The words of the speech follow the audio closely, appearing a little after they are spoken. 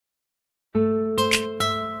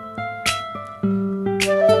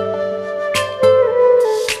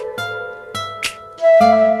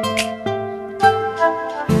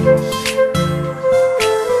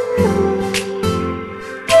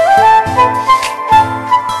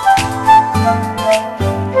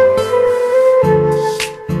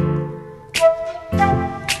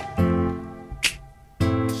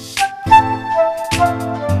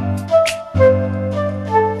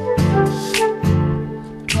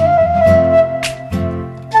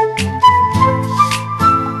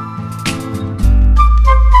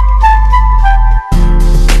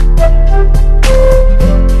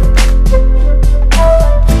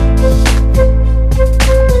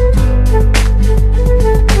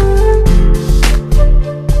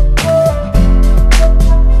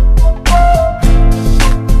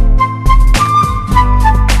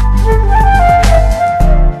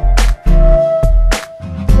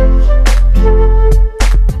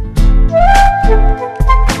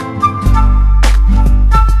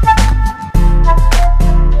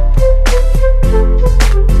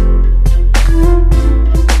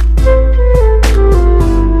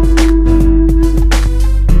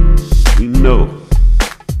know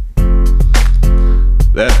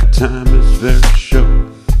that time is very short,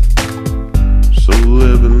 so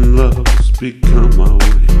live and love has become our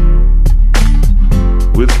way.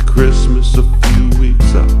 With Christmas a few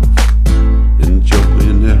weeks off,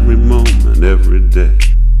 enjoying every moment, every day.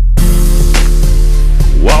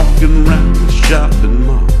 Walking round the shopping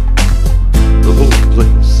mall, the whole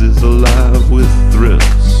place is alive with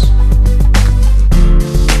thrills.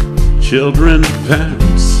 Children,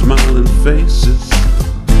 parents, smiling faces,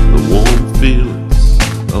 the warm feelings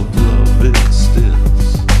of love instills.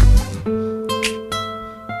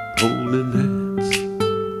 Holding hands,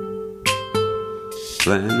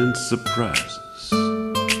 planning surprises,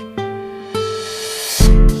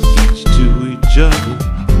 each to each other,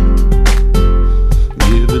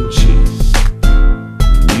 giving cheer,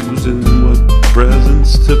 using what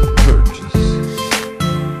presents to purchase,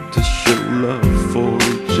 to show love for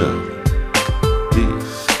each other.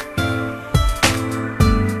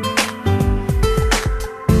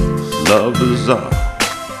 Lovers are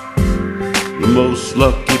the most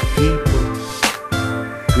lucky people.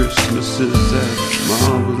 Christmas is that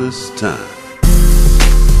marvelous time.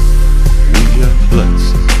 We are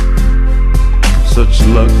blessed, such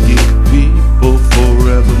lucky people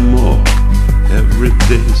forevermore. Every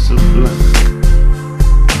day sublime.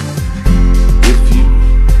 If you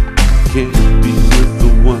can't be with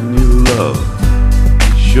the one you love,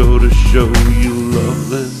 be sure to show you love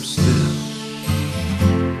them still.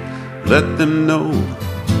 Let them know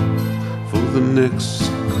for the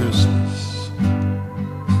next Christmas,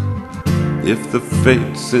 if the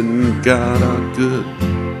fates in God are good,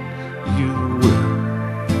 you will.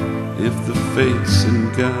 If the fates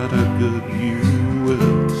in God are good, you will.